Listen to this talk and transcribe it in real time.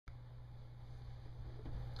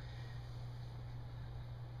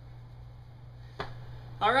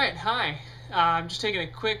All right, hi. I'm just taking a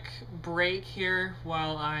quick break here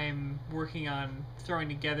while I'm working on throwing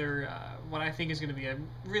together what I think is going to be a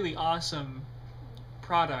really awesome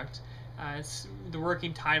product. The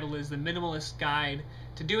working title is The Minimalist Guide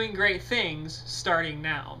to Doing Great Things Starting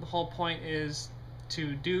Now. The whole point is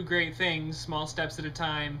to do great things, small steps at a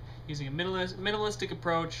time, using a minimalistic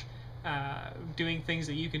approach, doing things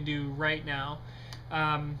that you can do right now.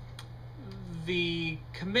 The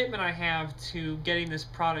commitment I have to getting this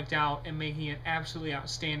product out and making it absolutely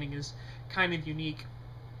outstanding is kind of unique.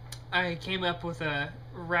 I came up with a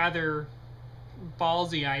rather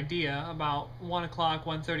ballsy idea about 1 o'clock,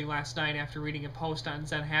 1:30 last night after reading a post on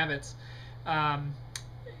Zen Habits.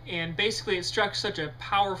 And basically it struck such a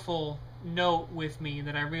powerful note with me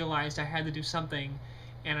that I realized I had to do something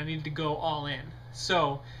and I needed to go all in.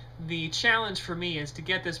 So the challenge for me is to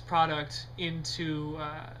get this product into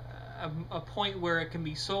a point where it can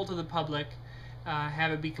be sold to the public,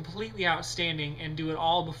 have it be completely outstanding, and do it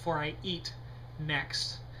all before I eat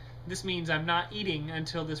next. This means I'm not eating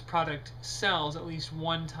until this product sells at least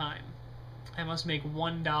one time. I must make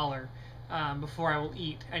 $1 before I will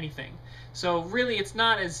eat anything. So really it's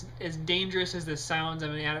not as dangerous as this sounds.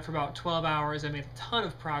 I've been at it for about 12 hours. I made a ton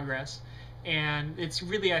of progress, and it's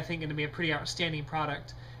really, I think, going to be a pretty outstanding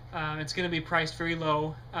product. It's going to be priced very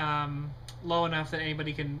low, low enough that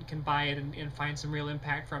anybody can buy it and find some real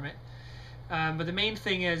impact from it. But the main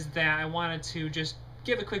thing is that I wanted to just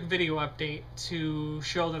give a quick video update to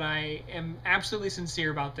show that I am absolutely sincere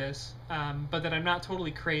about this, but that I'm not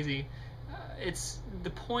totally crazy. The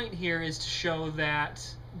point here is to show that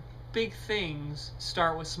big things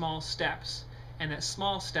start with small steps, and that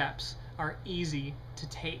small steps are easy to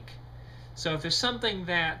take. So if there's something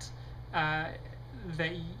that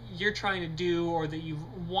that you're trying to do, or that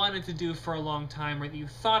you've wanted to do for a long time, or that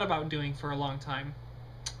you've thought about doing for a long time,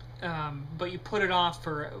 but you put it off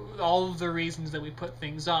for all of the reasons that we put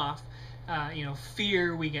things off.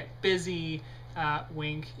 Fear, we get busy,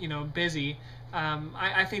 wink, busy.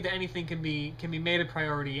 I think that anything can be made a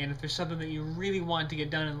priority, and if there's something that you really want to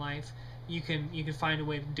get done in life, you can find a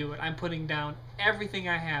way to do it. I'm putting down everything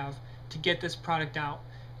I have to get this product out.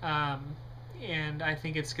 And I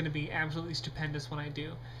think it's going to be absolutely stupendous when I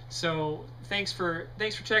do. So thanks for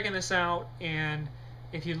checking this out, and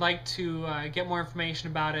if you'd like to get more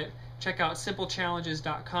information about it, check out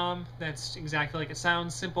simplechallenges.com. That's exactly like it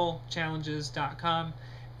sounds, simplechallenges.com,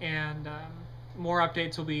 and more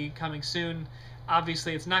updates will be coming soon.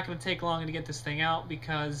 Obviously it's not going to take long to get this thing out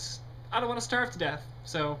because I don't want to starve to death.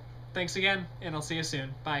 So thanks again, and I'll see you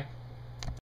soon. Bye.